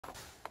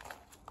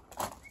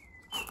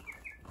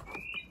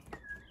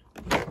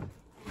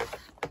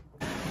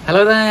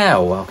Hello there,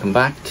 welcome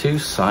back to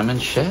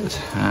Simon's Shed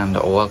and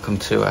welcome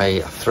to a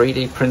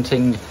 3D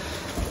printing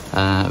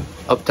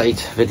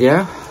update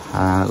video.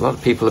 A lot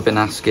of people have been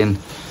asking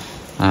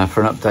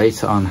for an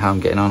update on how I'm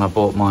getting on. I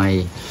bought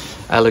my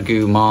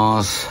Elegoo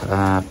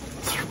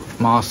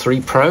Mars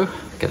 3 Pro,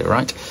 get it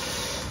right,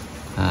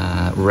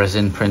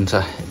 resin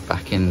printer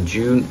back in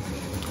June,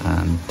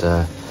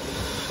 and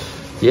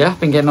yeah, I've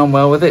been getting on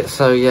well with it.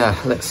 So yeah,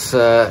 let's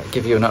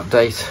give you an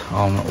update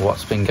on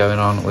what's been going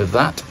on with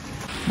that.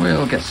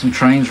 We'll get some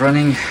trains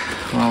running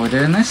while we're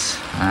doing this.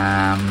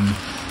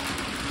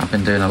 I've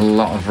been doing a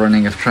lot of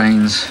running of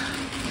trains.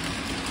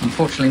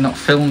 Unfortunately not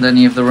filmed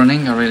any of the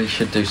running. I really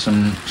should do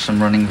some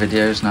running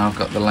videos now I've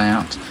got the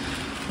layout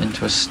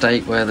into a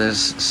state where there's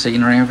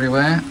scenery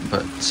everywhere,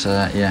 but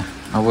yeah,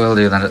 I will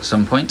do that at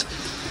some point.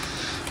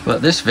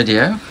 But this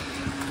video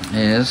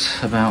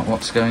is about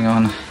what's going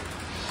on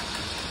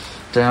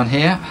down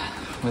here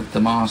with the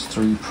Mars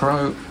 3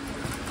 Pro.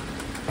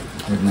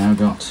 We've now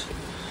got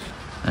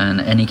an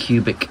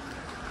Anycubic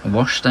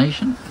wash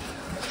station,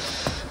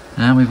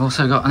 and we've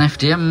also got an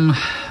FDM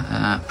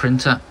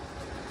printer,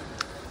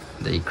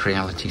 the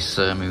Creality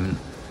Surmoon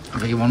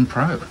V1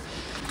 Pro.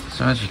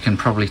 So as you can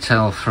probably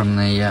tell from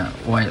the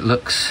way it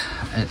looks,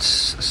 it's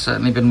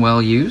certainly been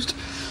well used,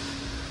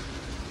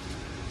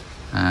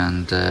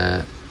 and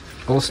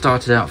all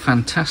started out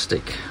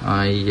fantastic.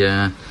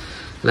 I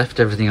left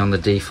everything on the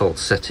default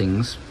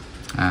settings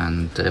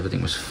and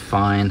everything was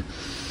fine.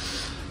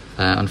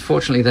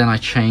 Unfortunately then I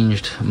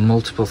changed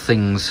multiple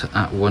things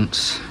at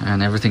once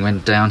and everything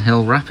went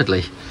downhill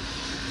rapidly.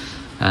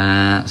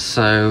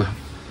 So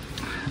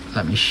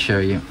let me show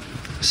you.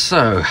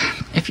 So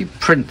if you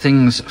print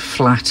things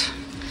flat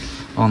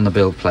on the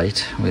build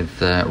plate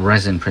with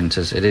resin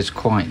printers, it is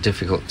quite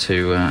difficult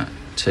to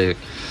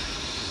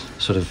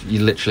sort of, you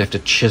literally have to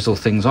chisel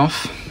things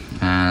off.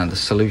 The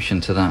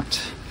solution to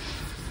that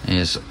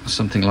is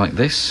something like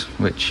this,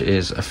 which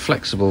is a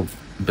flexible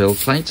build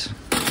plate.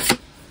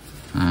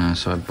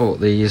 So I bought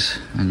these,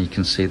 and you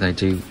can see they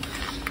do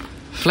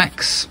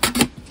flex,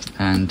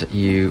 and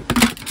you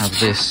have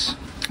this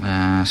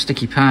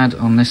sticky pad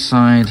on this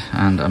side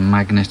and a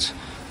magnet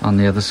on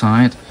the other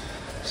side,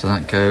 so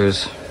that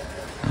goes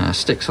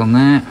sticks on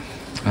there,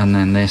 and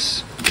then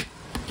this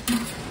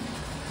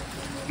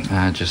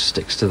just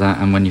sticks to that,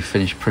 and when you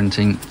finish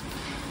printing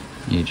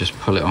you just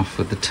pull it off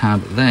with the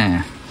tab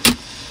there.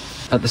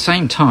 At the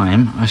same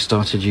time I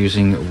started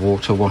using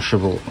water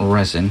washable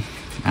resin,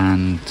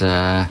 and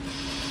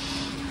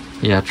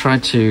yeah, I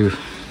tried to,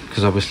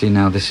 because obviously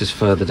now this is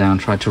further down,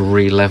 tried to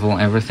re-level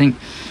everything,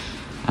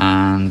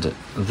 and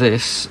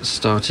this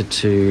started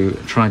to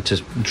try to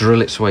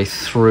drill its way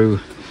through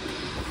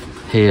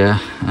here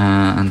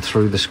and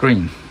through the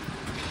screen.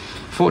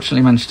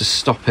 Fortunately managed to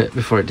stop it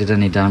before it did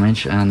any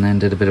damage, and then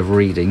did a bit of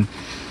reading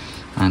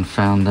and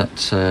found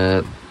that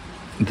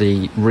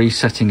the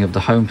resetting of the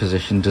home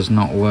position does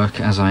not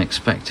work as I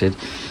expected,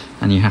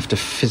 and you have to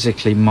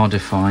physically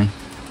modify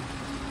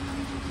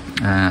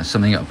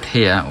something up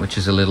here, which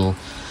is a little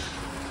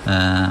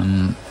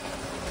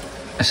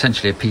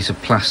essentially a piece of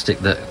plastic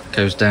that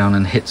goes down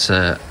and hits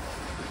a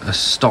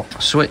stop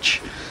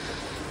switch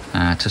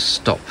to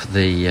stop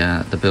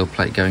the build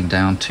plate going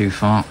down too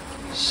far.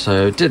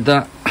 So did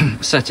that,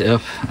 set it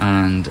up,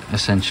 and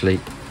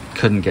essentially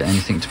couldn't get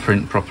anything to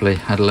print properly.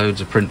 Had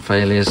loads of print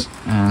failures,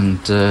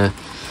 and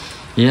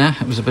yeah,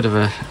 it was a bit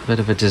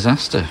of a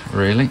disaster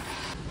really.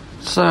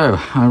 So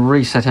I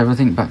reset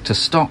everything back to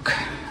stock,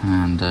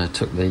 and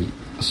took the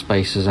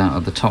spacers out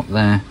of the top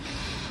there,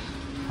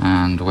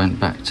 and went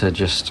back to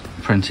just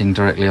printing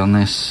directly on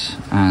this,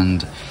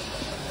 and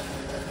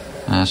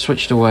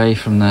switched away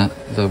from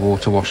the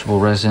water washable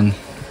resin,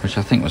 which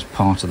I think was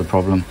part of the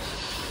problem,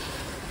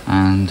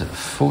 and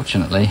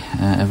fortunately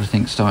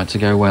everything started to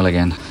go well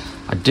again.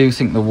 I do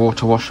think the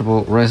water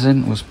washable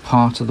resin was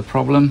part of the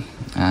problem.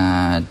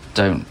 I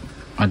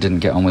didn't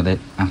get on with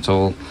it at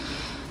all.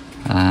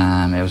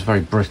 It was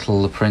very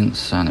brittle, the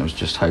prints, and it was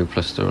just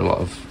hopeless. There were a lot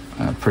of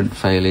print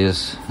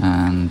failures,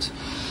 and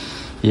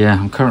yeah,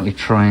 I'm currently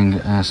trying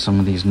some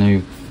of these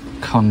new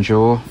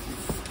Conjure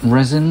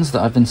resins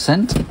that I've been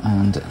sent,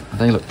 and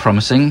they look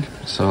promising,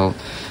 so I'll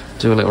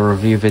do a little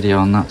review video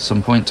on that at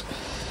some point.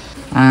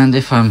 And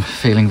if I'm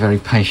feeling very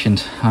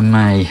patient, I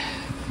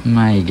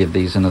may give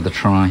these another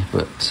try,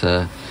 but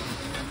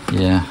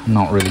yeah,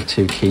 not really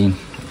too keen.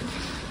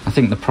 I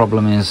think the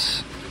problem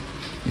is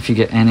if you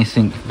get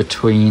anything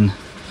between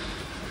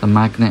the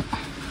magnet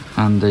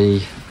and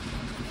the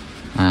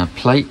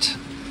plate,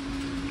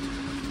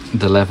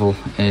 the level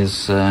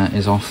is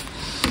off,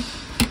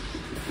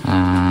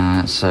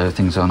 so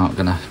things are not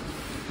going to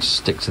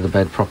stick to the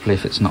bed properly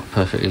if it's not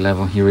perfectly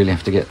level. You really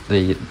have to get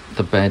the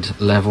bed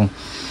level,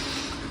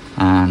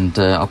 and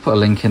I'll put a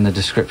link in the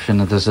description.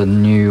 There's a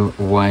new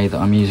way that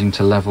I'm using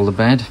to level the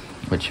bed,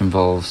 which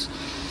involves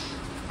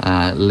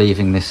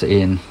leaving this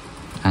in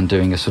and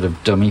doing a sort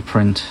of dummy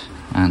print,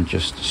 and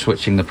just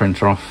switching the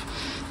printer off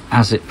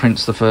as it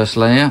prints the first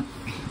layer,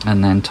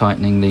 and then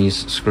tightening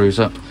these screws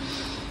up.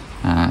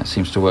 It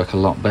seems to work a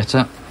lot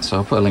better, so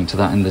I'll put a link to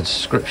that in the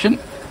description.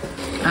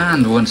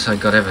 And once I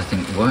got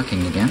everything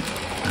working again,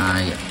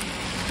 I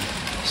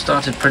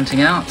started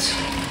printing out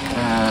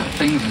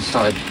things and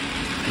started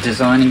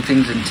designing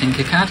things in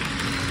Tinkercad,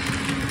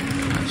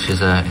 which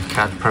is a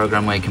CAD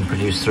program where you can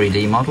produce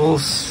 3D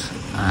models.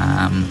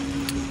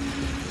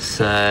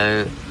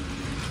 So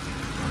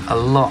a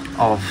lot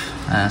of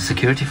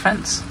security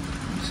fence.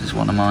 This is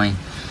one of my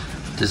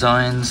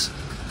designs.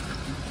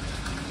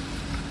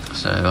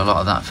 So a lot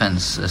of that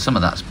fence, some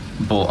of that's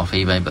bought off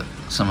eBay, but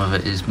some of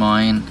it is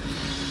mine.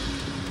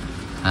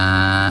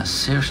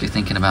 Seriously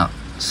thinking about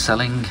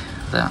selling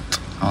that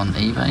on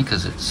eBay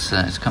because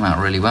it's come out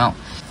really well.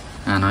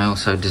 And I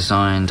also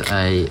designed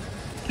a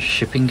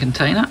shipping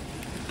container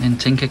in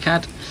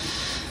Tinkercad,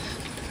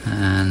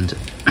 and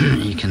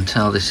you can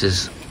tell this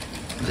is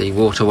the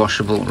water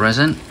washable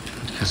resin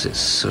because it's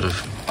sort of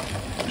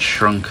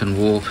shrunk and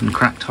warped and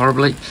cracked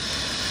horribly.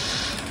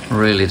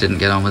 Really didn't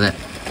get on with it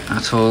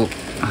at all.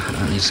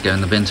 That needs to go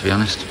in the bin, to be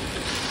honest.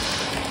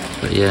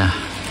 But yeah,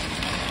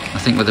 I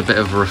think with a bit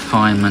of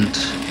refinement,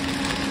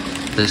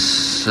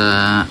 this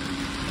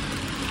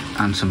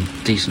and some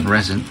decent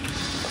resin,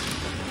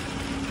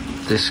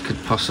 this could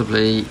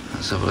possibly,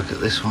 let's have a look at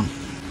this one.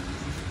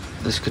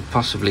 This could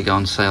possibly go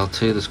on sale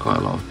too. There's quite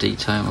a lot of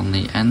detail on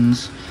the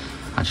ends.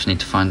 I just need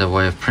to find a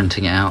way of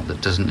printing it out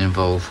that doesn't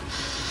involve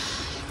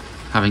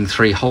having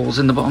 3 holes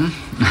in the bottom.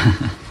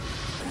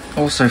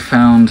 Also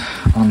found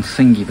on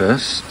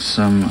Thingiverse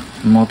some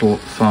model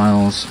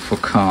files for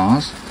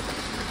cars,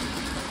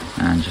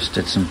 and just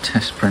did some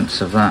test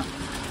prints of that.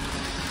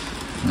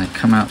 And they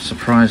come out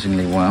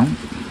surprisingly well.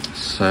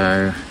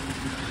 So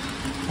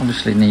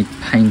obviously need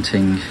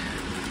painting.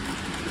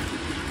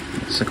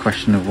 It's a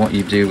question of what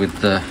you do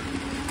with the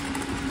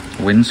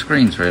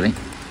windscreens, really.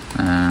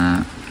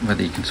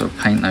 Whether you can sort of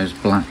paint those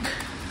black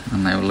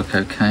and they will look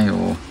okay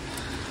or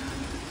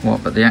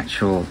what, but the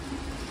actual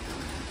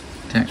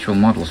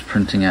model's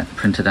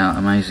printed out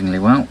amazingly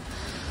well.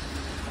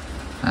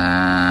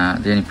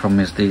 The only problem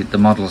is the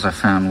models I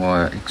found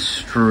were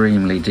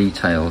extremely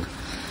detailed,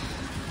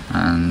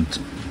 and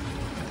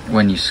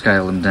when you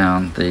scale them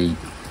down, the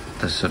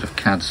sort of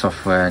CAD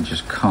software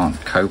just can't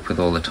cope with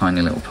all the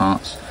tiny little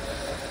parts.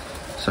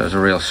 So it was a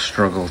real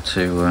struggle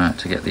to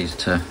get these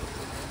to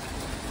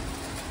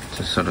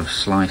sort of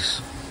slice.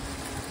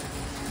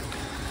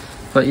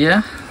 But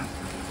yeah,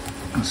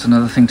 that's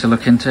another thing to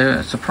look into.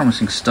 It's a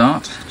promising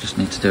start. Just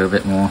need to do a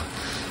bit more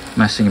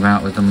messing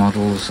about with the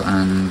models,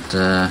 and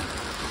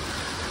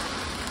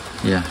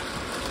yeah,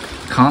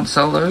 can't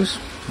sell those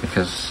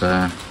because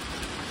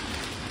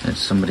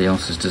it's somebody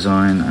else's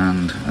design,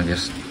 and I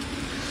guess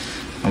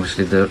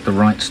obviously the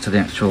rights to the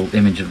actual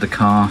image of the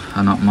car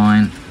are not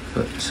mine.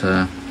 But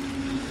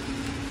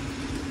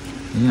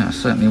yeah,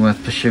 certainly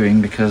worth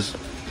pursuing because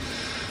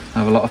I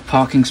have a lot of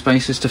parking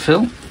spaces to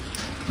fill.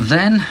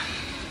 Then,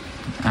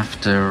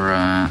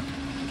 after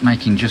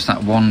making just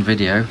that one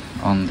video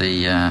on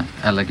the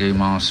Elegoo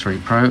Mars 3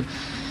 Pro,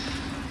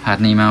 had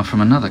an email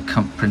from another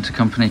printer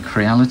company,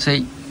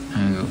 Creality,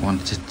 who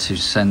wanted to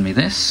send me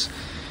this.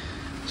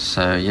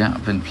 So yeah,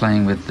 I've been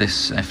playing with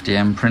this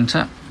FDM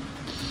printer,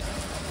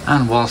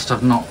 and whilst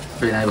I've not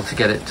been able to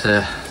get it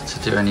to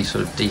do any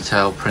sort of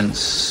detail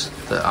prints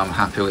that I'm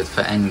happy with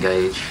for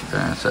N-Gage,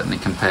 certainly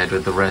compared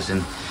with the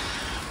resin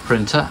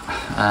printer,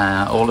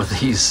 all of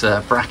these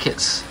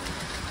brackets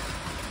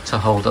to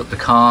hold up the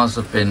cars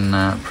have been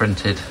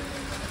printed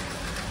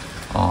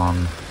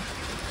on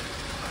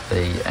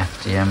the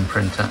FDM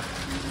printer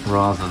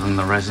rather than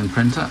the resin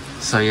printer.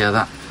 So yeah,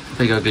 that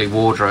big ugly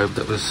wardrobe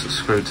that was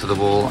screwed to the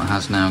wall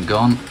has now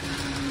gone,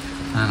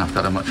 and I've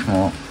got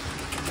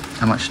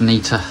a much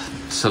neater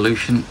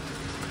solution.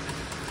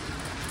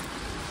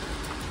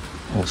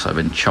 Also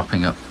been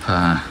chopping up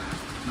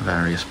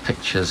various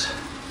pictures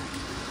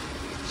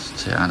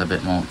to add a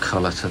bit more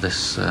colour to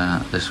this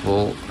this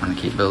wall and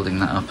keep building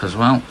that up as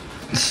well.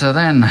 So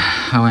then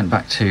I went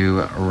back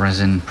to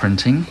resin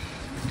printing,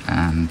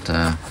 and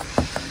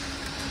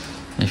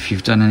if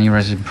you've done any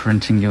resin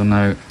printing, you'll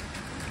know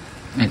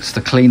it's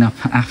the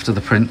cleanup after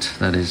the print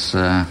that is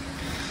a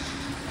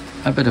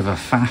bit of a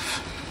faff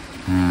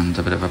and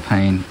a bit of a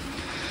pain.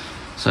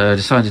 So I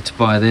decided to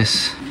buy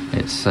this.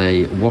 It's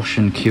a wash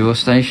and cure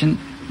station,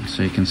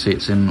 so you can see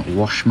it's in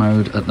wash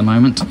mode at the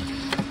moment.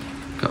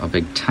 Got a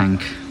big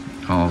tank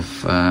of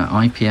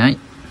IPA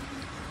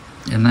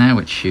in there,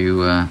 which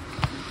you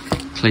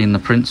clean the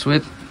prints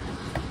with.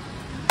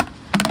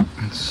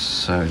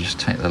 So just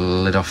take the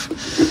lid off,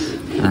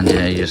 and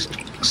yeah, you just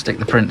stick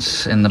the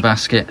prints in the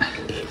basket,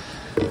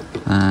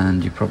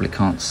 and you probably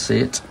can't see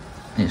it.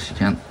 Yes, you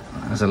can.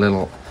 There's a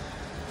little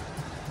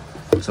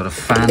sort of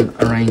fan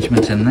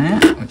arrangement in there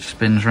which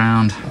spins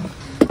round,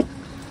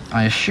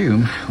 I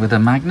assume with a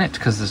magnet,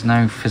 because there's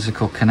no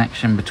physical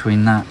connection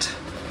between that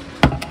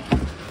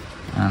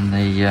and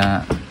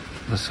the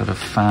sort of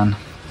fan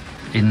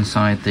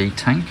inside the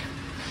tank.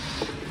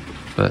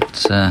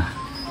 But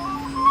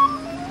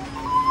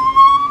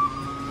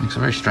makes a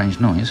very strange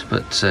noise,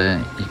 but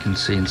you can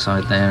see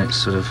inside there it's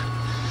sort of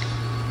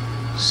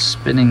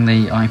spinning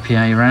the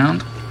IPA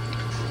around.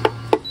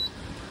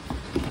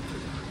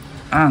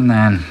 And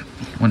then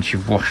once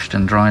you've washed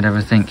and dried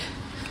everything,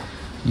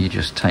 you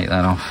just take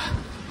that off.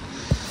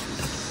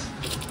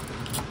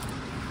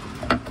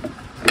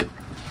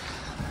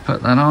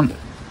 Put that on.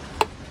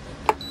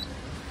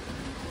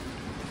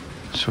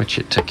 Switch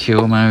it to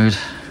cure mode,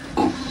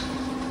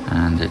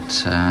 and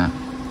it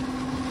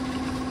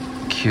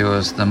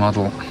cures the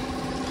model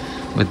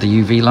with the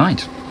UV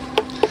light.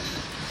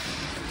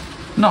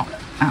 Not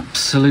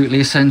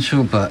absolutely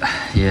essential, but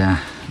yeah,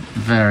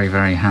 very,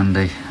 very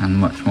handy and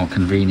much more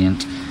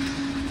convenient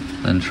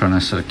than trying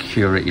to sort of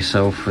cure it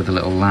yourself with a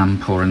little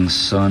lamp or in the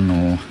sun,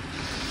 or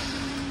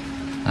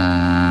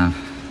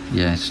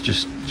yeah, it's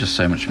just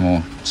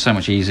so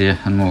much easier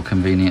and more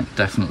convenient.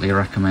 Definitely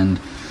recommend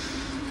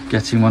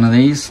getting one of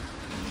these.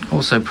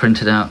 Also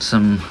printed out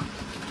some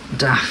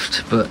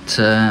daft but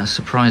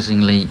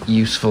surprisingly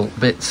useful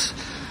bits.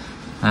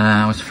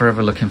 I was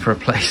forever looking for a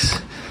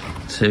place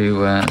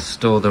to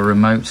store the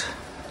remote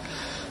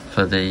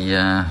for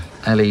the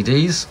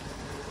LEDs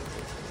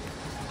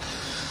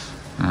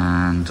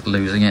and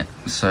losing it,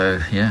 so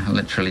yeah, I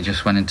literally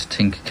just went into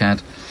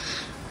Tinkercad,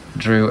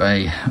 drew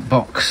a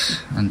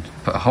box and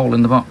put a hole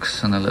in the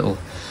box and a little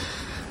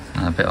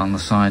bit on the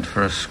side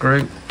for a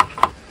screw,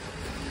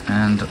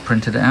 and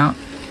printed it out.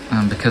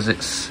 And because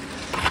it's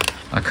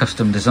a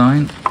custom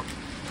design,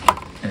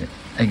 it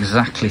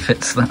exactly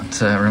fits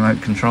that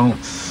remote control.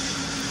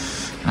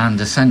 And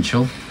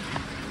essential,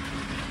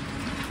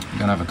 I'm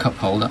gonna have a cup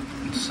holder,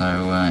 so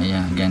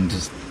yeah, again,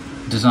 just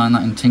designed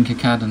that in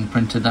Tinkercad and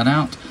printed that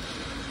out,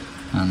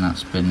 and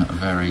that's been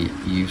very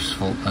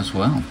useful as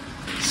well.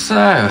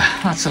 So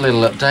that's a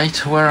little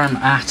update. Where I'm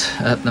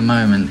at the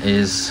moment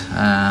is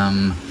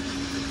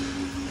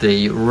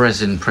the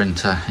resin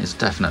printer is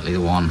definitely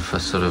the one for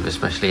sort of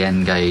especially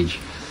N-gauge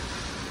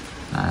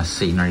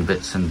scenery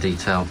bits and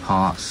detail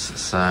parts.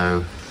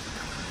 So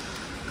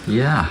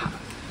yeah,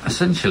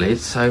 essentially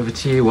it's over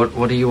to you.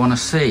 What do you want to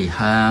see?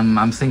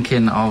 I'm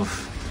thinking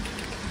of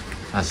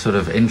a sort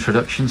of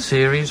introduction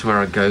series where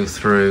I go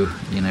through,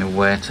 you know,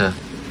 where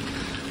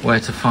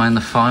to find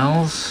the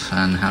files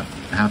and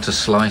how to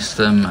slice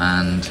them,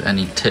 and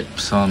any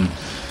tips on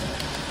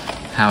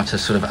how to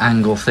sort of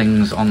angle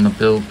things on the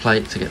build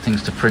plate to get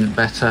things to print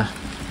better.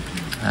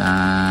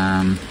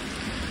 A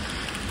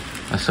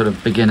sort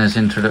of beginner's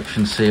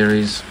introduction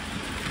series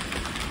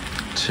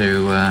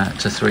to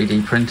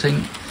 3D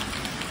printing.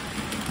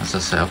 As I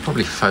say, I'll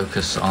probably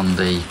focus on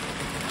the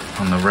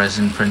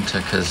resin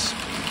printer because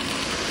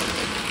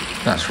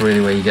that's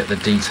really where you get the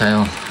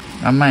detail.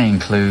 I may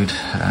include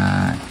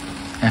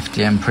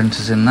FDM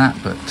printers in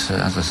that, but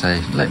as I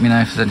say, let me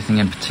know if there's anything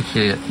in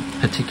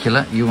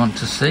particular you want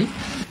to see.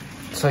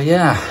 So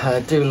yeah,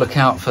 do look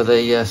out for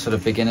the sort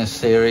of beginner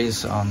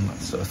series on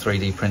sort of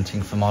 3D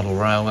printing for model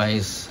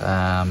railways.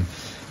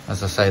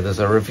 As I say, there's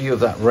a review of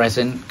that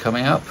resin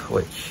coming up,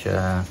 which,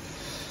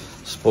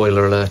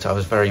 spoiler alert, I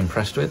was very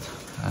impressed with.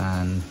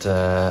 And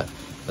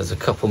there's a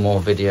couple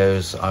more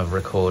videos I've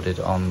recorded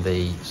on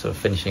the sort of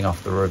finishing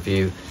off the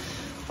review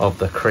of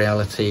the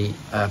Creality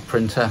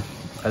printer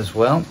as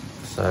well.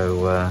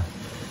 So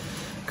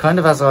kind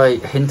of as I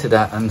hinted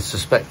at and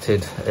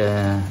suspected,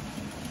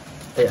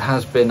 it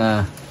has been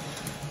a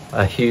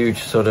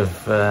huge sort of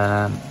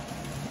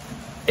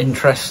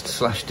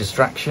interest /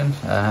 distraction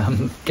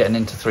getting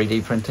into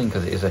 3D printing,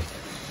 because it is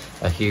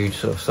a huge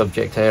sort of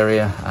subject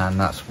area, and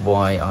that's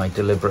why I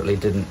deliberately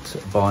didn't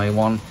buy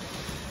one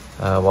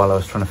while I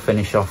was trying to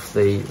finish off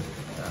the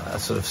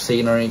sort of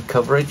scenery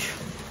coverage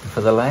for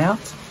the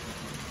layout.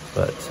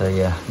 But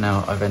yeah,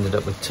 now I've ended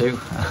up with two,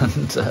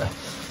 and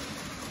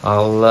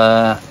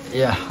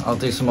I'll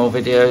do some more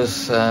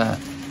videos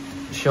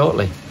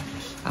shortly.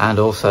 And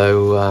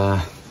also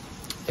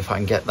if I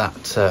can get that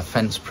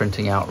fence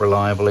printing out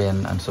reliably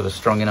and sort of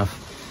strong enough,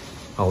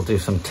 I'll do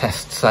some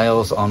test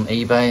sales on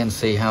eBay and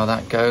see how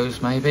that goes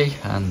maybe,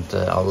 and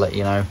I'll let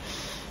you know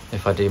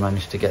if I do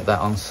manage to get that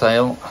on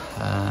sale.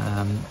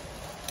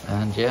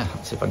 And yeah,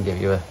 let's see if I can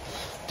give you a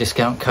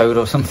discount code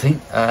or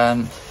something.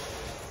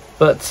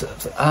 But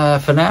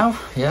for now,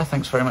 yeah,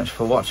 thanks very much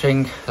for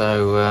watching.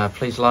 So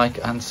please like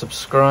and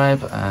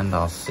subscribe, and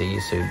I'll see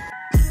you soon.